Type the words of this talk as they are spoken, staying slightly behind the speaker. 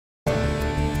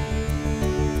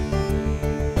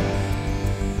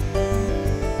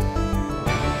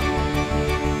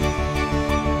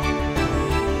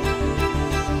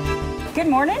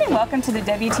morning and welcome to the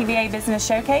WTVA Business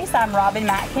Showcase. I'm Robin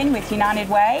Matkin with United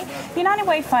Way. United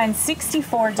Way funds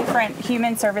 64 different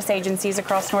human service agencies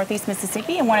across Northeast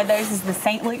Mississippi, and one of those is the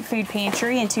St. Luke Food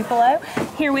Pantry in Tupelo.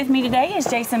 Here with me today is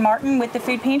Jason Martin with the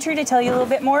Food Pantry to tell you a little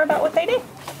bit more about what they do.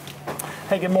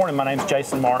 Hey, good morning. My name is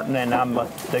Jason Martin, and I'm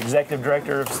the Executive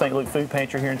Director of St. Luke Food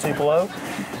Pantry here in Tupelo.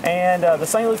 And the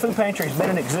St. Luke Food Pantry has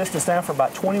been in existence now for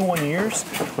about 21 years.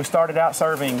 We started out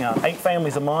serving 8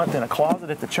 families a month in a closet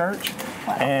at the church.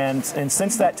 Wow. And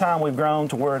since that time, we've grown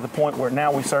to the point where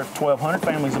now we serve 1,200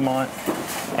 families a month.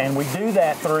 And we do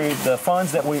that through the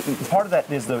funds that part of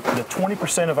that is the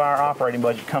 20% of our operating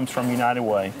budget comes from United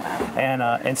Way.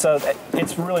 And so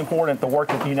it's really important the work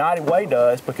that United Way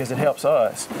does because it helps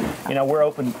us. You know, we're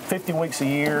open 50 weeks a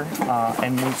year,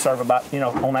 and we serve about,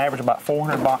 on average about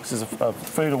 400 boxes of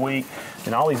food a week.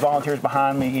 And all these volunteers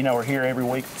behind me, are here every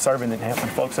week serving and helping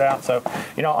folks out. So,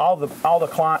 all the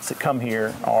clients that come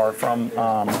here are from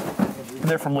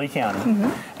they're from Lee County,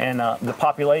 and the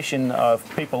population of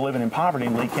people living in poverty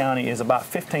in Lee County is about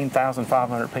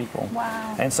 15,500 people.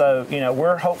 Wow! And so,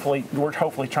 we're hopefully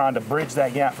trying to bridge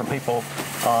that gap for people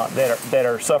that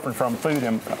are suffering from food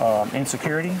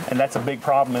insecurity, and that's a big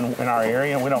problem in our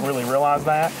area. And we don't really realize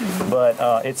that,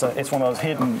 but it's one of those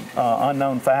hidden,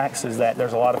 unknown facts is that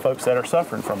there's a lot of folks that are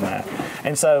suffering from that.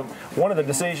 And so, one of the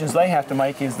decisions they have to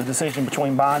make is the decision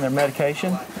between buying their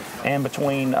medication and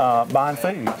between buying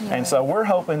food. And so we're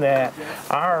hoping that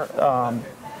our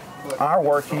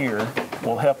work here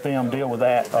will help them deal with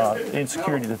that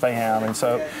insecurity that they have. And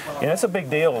so it's a big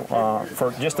deal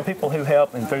for just the people who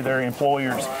help and through their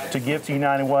employers to give to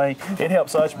United Way. It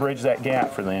helps us bridge that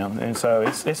gap for them. And so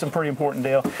it's a pretty important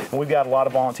deal. And we've got a lot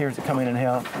of volunteers that come in and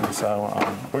help. And so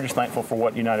we're just thankful for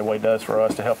what United Way does for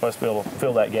us to help us fill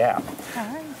that gap. All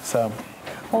right. So.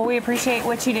 Well, we appreciate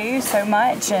what you do so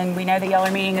much, and we know that y'all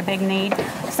are meeting a big need.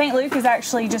 St. Luke is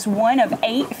actually just one of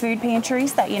 8 food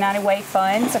pantries that United Way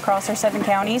funds across our 7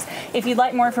 counties. If you'd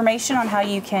like more information on how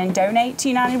you can donate to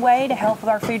United Way to help with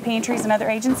our food pantries and other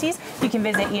agencies, you can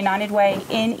visit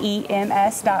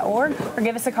unitedwaynems.org or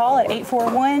give us a call at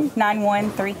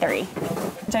 841-9133.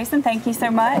 Jason, thank you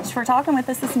so much for talking with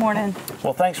us this morning.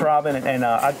 Well, thanks, Robin. And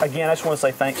again, I just want to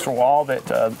say thanks for all that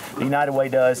the United Way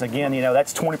does. Again,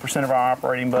 that's 20% of our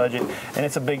operating budget, and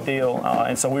it's a big deal.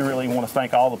 And so we really want to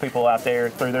thank all the people out there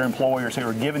through their employers who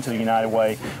are giving to the United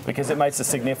Way because it makes a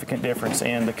significant difference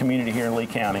in the community here in Lee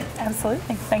County.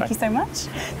 Absolutely. Thank you so much.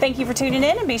 Thank you for tuning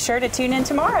in, and be sure to tune in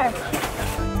tomorrow.